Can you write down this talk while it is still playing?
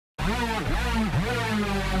Shout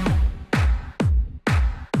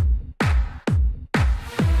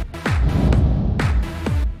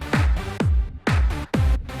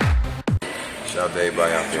out to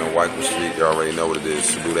everybody out there on White Street. You already know what it is.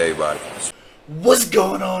 Salute everybody. What's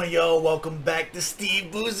going on, y'all? Welcome back to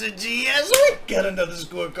SteveBussaGS. We got another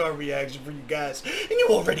scorecard reaction for you guys, and you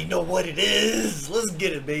already know what it is. Let's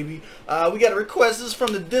get it, baby. We got requests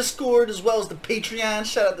from the Discord as well as the Patreon.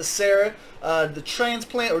 Shout out to Sarah. The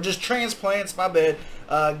Transplant, or just Transplants, my bad.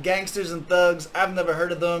 Gangsters and Thugs. I've never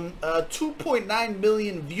heard of them. 2.9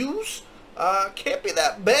 million views. Can't be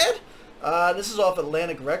that bad. This is off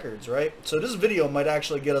Atlantic Records, right? So this video might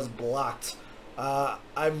actually get us blocked.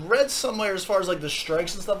 I've read somewhere as far as like the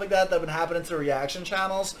strikes and stuff like that have been happening to reaction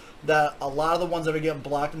channels, that a lot of the ones that are getting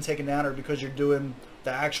blocked and taken down are because you're doing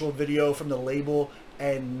the actual video from the label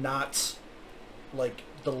and not like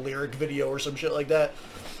the lyric video or some shit like that.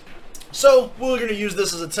 So we're going to use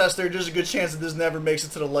this as a tester. There's a good chance that this never makes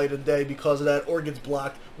it to the light of day because of that, or gets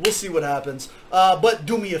blocked. We'll see what happens. But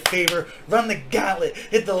do me a favor, run the gauntlet,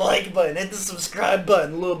 hit the like button, hit the subscribe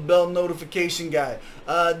button, little bell notification guy.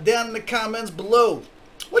 Down in the comments below,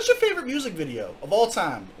 what's your favorite music video of all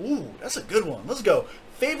time? Ooh, that's a good one. Let's go.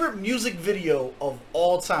 Favorite music video of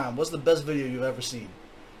all time. What's the best video you've ever seen?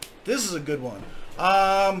 This is a good one.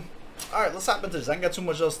 Alright, let's hop into this. I ain't got too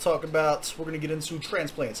much else to talk about. We're going to get into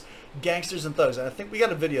Transplants, Gangsters, and Thugs. And I think we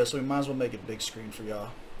got a video, so we might as well make it big screen for y'all.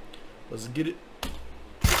 Let's get it.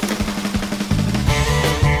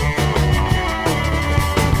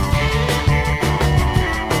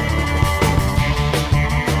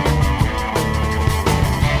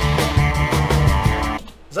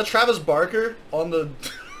 Is that Travis Barker on the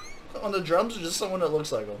on the drums, or just someone that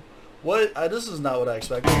looks like him? What? This is not what I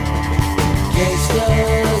expected.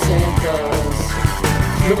 Gangsters and thugs,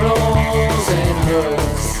 criminals and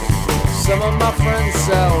hoods. Some of my friends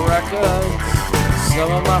sell records,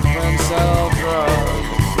 some of my friends sell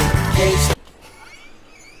drugs.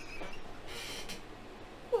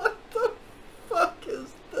 What the fuck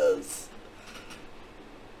is this?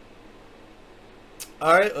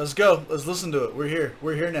 Alright, let's go. Let's listen to it. We're here.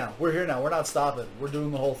 We're here now. We're here now. We're not stopping. We're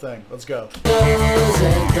doing the whole thing. Let's go. Gangsters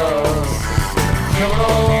and thugs,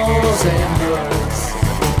 criminals and hoods.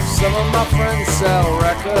 Some of my friends sell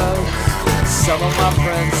records, some of my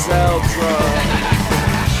friends sell drugs.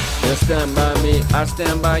 You stand by me, I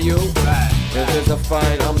stand by you. If there's a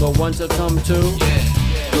fight, I'm the one to come to.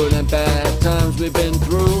 Good and bad times we've been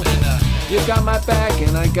through. You got my back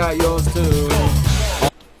and I got yours too.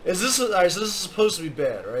 Is this alright? So this is supposed to be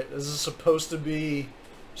bad, right? Is this supposed to be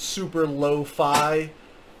super lo-fi?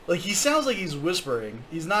 Like, he sounds like he's whispering.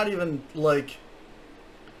 He's not even like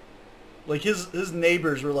his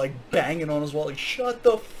neighbors were like banging on his wall, like, shut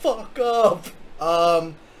the fuck up.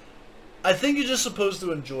 I think you're just supposed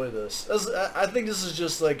to enjoy this. I think this is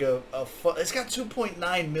just like a fun. It's got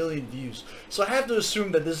 2.9 million views, so I have to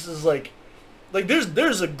assume that this is like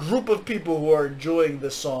there's a group of people who are enjoying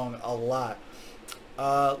this song a lot.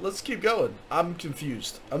 Let's keep going. I'm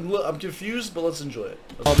confused. I'm confused, but let's enjoy it.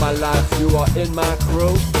 All my life you are in my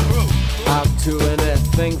crew. I'm doing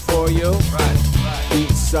anything for you.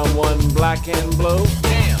 Beat someone black and blue.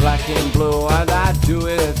 Black and blue, and I do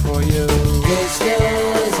it for you.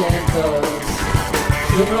 Gangsters and thugs,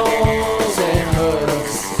 criminals and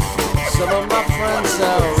hoods. Some of my friends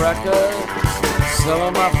sell records, some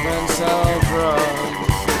of my friends sell drugs.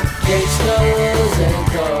 Gangsters and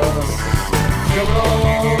thugs,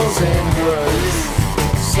 criminals and hoods.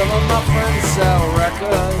 Some of my friends sell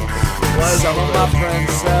records, some of my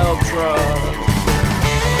friends sell drugs.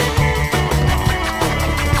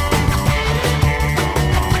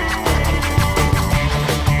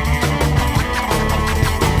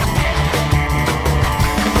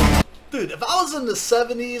 Dude, if I was in the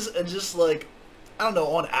 70s and just like, I don't know,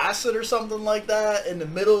 on acid or something like that, in the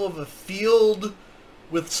middle of a field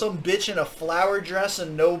with some bitch in a flower dress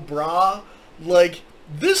and no bra, like,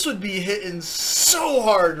 this would be hitting so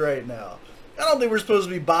hard right now. I don't think we're supposed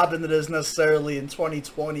to be bopping to this necessarily in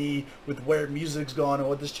 2020 with where music's going and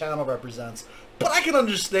what this channel represents. But I can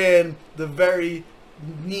understand the very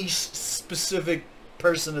niche, specific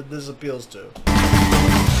person that this appeals to.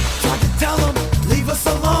 Tried to tell them, leave us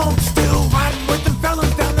alone. Still riding with them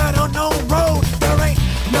fellas down that unknown road. There ain't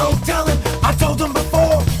no telling, I told them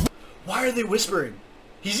before. Why are they whispering?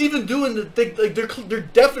 He's even doing the thing, like, they're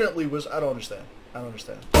definitely I don't understand. I don't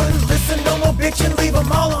understand. Listen, no more bitch and leave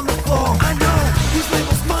them all on the floor. I know, these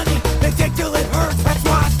labels money, they take till it hurts. That's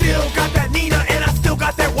why I still got that Nina and I still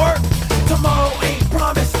got that work. Tomorrow ain't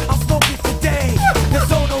promised, I'll smoke it today. The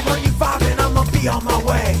zone will run you 5 and I'ma be on my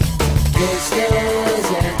way. Gangsters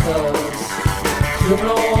and thugs,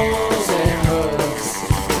 criminals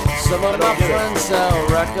Some of my friends sell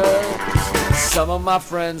records. Some of my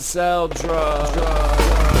friends sell drugs.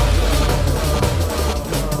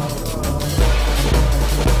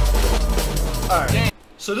 Alright.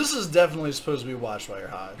 So this is definitely supposed to be watched while you're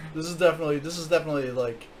high. This is definitely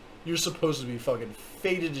like you're supposed to be fucking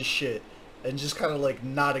faded as shit and just kind of like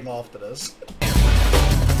nodding off to this.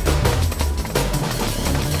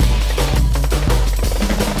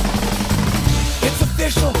 It's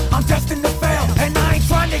official, I'm destined to fail. And I ain't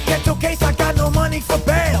trying to get your case, I got no money for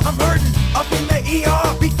bail. I'm hurting up in the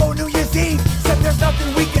ER before New Year's Eve. Said there's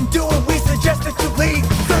nothing we can do and we suggest that you leave.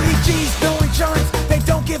 30 G's, no insurance, they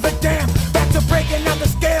don't give a damn. Back to breaking out the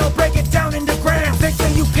scale, break it down into grams. They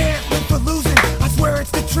say you can't win for losing, I swear it's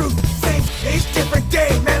the truth. Same age, different day,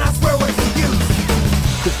 man, I swear what's the use.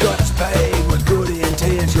 The God's paid with good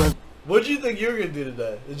intention. What do you think you were gonna do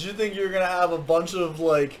today? Did you think you were gonna have a bunch of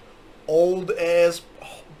like old ass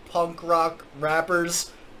punk rock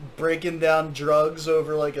rappers breaking down drugs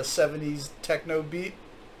over like a 70s techno beat?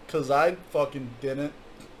 Cause I fucking didn't.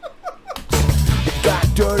 Got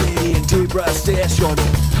dirty in depression.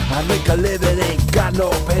 I make a living, ain't got no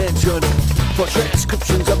pension. For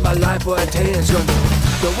transcriptions of my life or attention.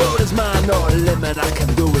 The world is mine, no limit, I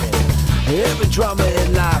can do it. Every drama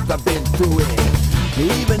in life, I've been through it.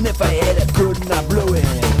 Even if I had it good and I blew it.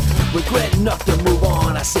 Regret enough to move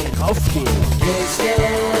on, I said, okay.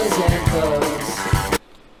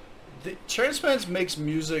 The Transplants makes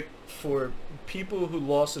music for people who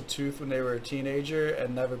lost a tooth when they were a teenager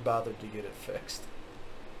and never bothered to get it fixed.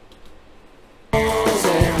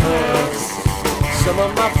 Some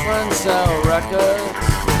of my friends sell records.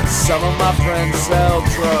 Some of my friends sell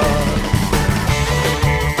drugs.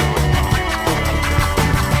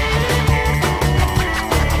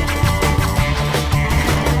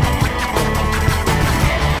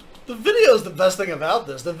 The video is the best thing about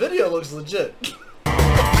this. The video looks legit.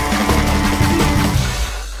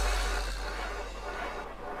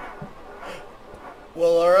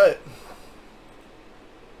 Well, alright.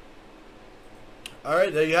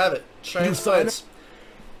 Alright, there you have it. Transplants.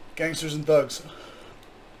 Gangsters and Thugs.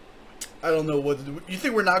 I don't know what to do. You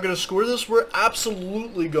think we're not going to score this? We're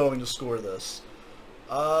absolutely going to score this.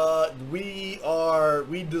 We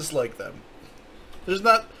dislike them. There's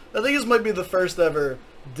not... I think this might be the first ever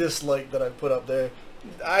dislike that I put up there.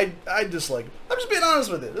 I dislike them. I'm just being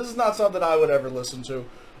honest with you. This is not something I would ever listen to.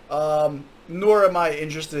 Nor am I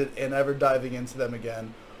interested in ever diving into them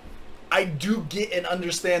again. I do get and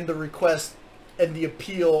understand the request and the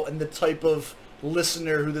appeal and the type of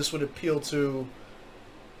listener who this would appeal to.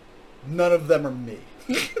 None of them are me.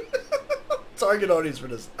 Target audience for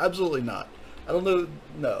this. Absolutely not. I don't know.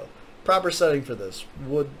 No. Proper setting for this.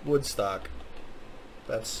 Woodstock.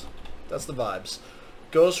 That's the vibes.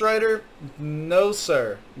 Ghostwriter? No,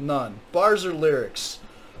 sir. None. Bars or lyrics?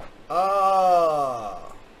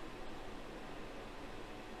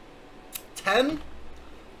 10?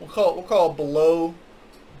 We'll call it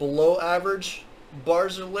below average.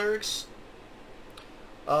 Bars or lyrics?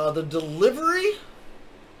 The delivery?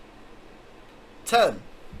 10.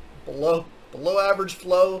 Below average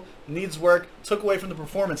flow, needs work, took away from the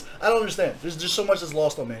performance. I don't understand. There's just so much that's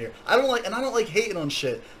lost on me here. I don't like hating on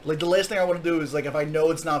shit. Like, the last thing I want to do is, like, if I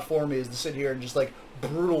know it's not for me, is to sit here and just, like,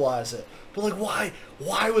 brutalize it. But, like, why?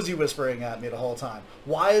 Why was he whispering at me the whole time?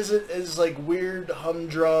 Why is like, weird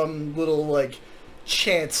humdrum little, like,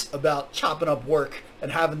 chants about chopping up work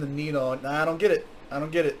and having the need on? Nah, I don't get it. I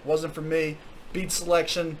don't get it. Wasn't for me. Beat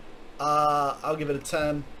selection, I'll give it a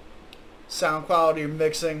 10. Sound quality or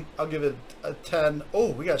mixing, I'll give it a 10.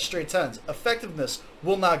 Oh, we got straight 10s. Effectiveness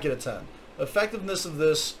will not get a 10. Effectiveness of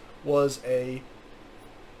this was a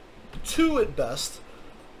 2 at best.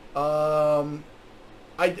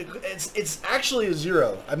 It's actually a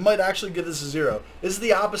 0. I might actually give this a 0. This is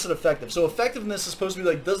the opposite effective. So effectiveness is supposed to be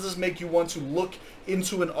like, does this make you want to look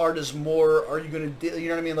into an artist more? Are you going to, you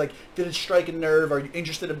know what I mean? Like, did it strike a nerve? Are you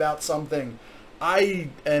interested about something? I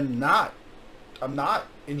am not. I'm not.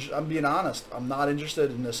 I'm being honest. I'm not interested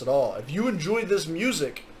in this at all. If you enjoy this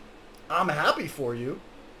music, I'm happy for you.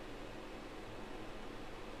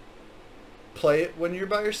 Play it when you're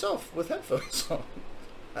by yourself with headphones on.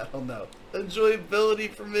 I don't know. Enjoyability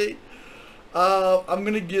for me. I'm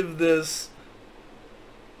gonna give this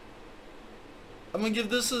a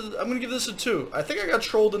 2. I think I got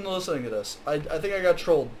trolled into listening to this. I think I got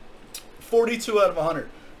trolled. 42 out of 100.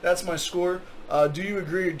 That's my score. Do you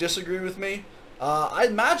agree or disagree with me? I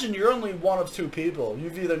imagine you're only one of two people.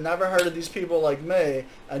 You've either never heard of these people like me,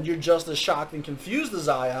 and you're just as shocked and confused as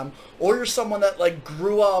I am, or you're someone that like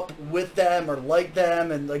grew up with them or like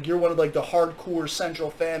them, and like you're one of like the hardcore central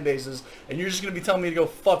fan bases, and you're just gonna be telling me to go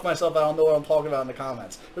fuck myself. I don't know what I'm talking about in the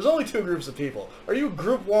comments. There's only two groups of people. Are you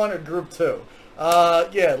group 1 or group 2?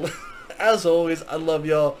 Yeah. As always, I love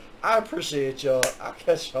y'all. I appreciate y'all. I'll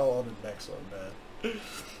catch y'all on the next one, man.